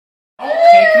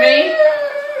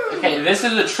this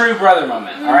is a true brother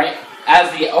moment, alright?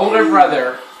 As the older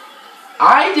brother,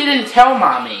 I didn't tell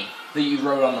Mommy that you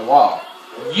wrote on the wall.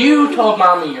 You told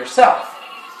Mommy yourself.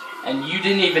 And you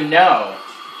didn't even know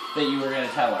that you were going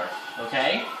to tell her,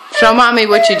 okay? Show Mommy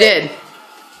what you did.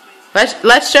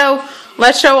 Let's show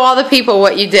all the people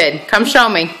what you did. Come show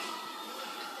me.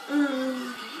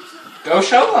 Go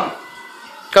show them.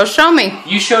 Go show me.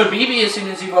 You showed BB as soon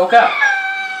as he woke up.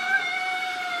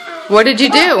 What did you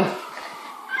do?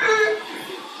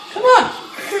 Come on.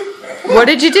 What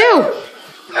did you do?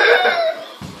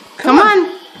 Come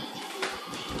on.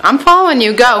 I'm following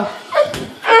you. Go.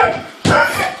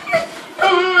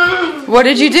 What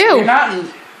did you do? You're not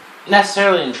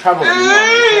necessarily in trouble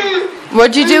anymore.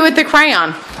 What'd you do with the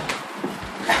crayon?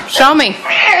 Show me.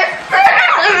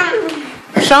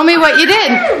 Show me what you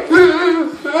did.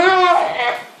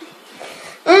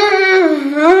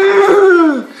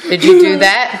 Did you do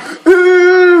that?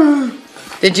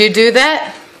 Did you do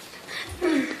that?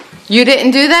 You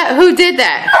didn't do that? Who did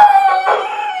that?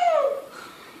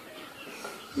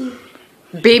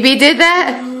 BB did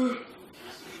that?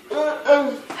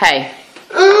 Hey,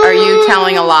 are you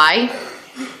telling a lie?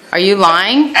 Are you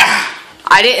lying?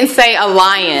 I didn't say a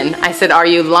lion. I said, are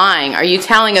you lying? Are you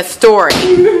telling a story?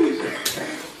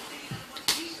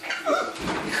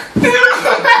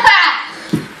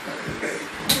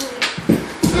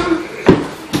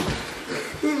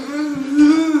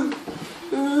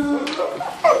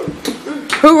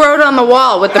 Who wrote on the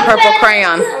wall with the purple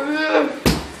crayon?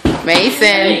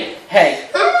 Mason. Hey,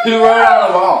 who wrote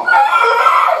on the wall?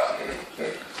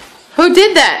 Who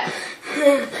did that?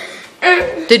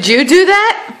 Did you do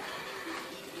that?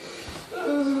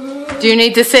 Do you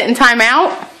need to sit in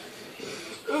timeout?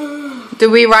 Do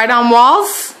we write on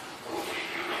walls?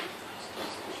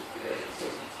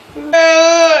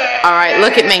 Alright,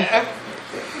 look at me.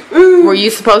 Were you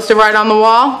supposed to write on the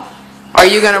wall? Are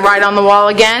you going to write on the wall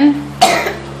again?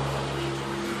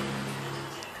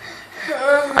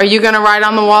 Are you going to write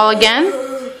on the wall again?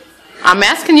 I'm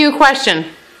asking you a question.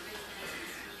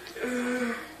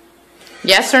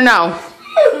 Yes or no?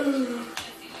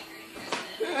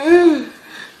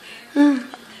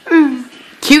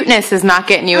 Cuteness is not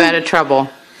getting you out of trouble.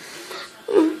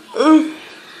 Do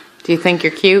you think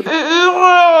you're cute?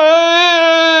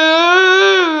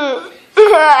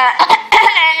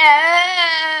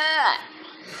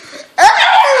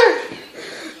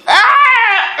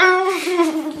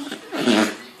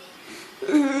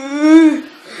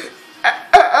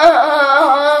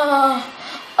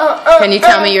 Can you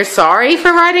tell me you're sorry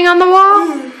for writing on the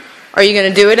wall? Are you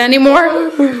going to do it anymore?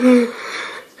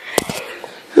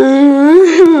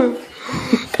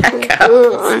 Back up.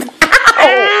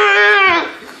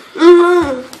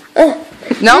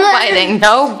 No biting,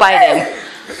 no biting.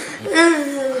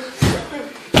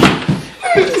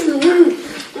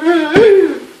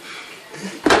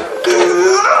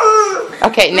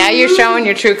 Okay, now you're showing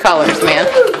your true colors, man.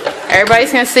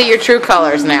 Everybody's going to see your true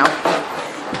colors now.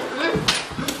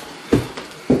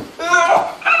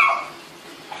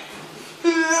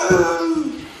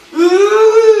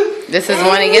 This is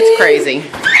when it gets crazy.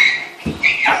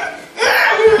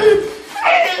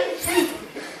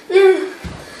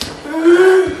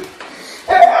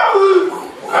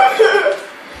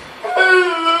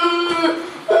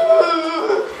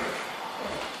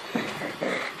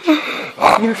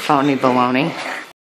 You're phony baloney.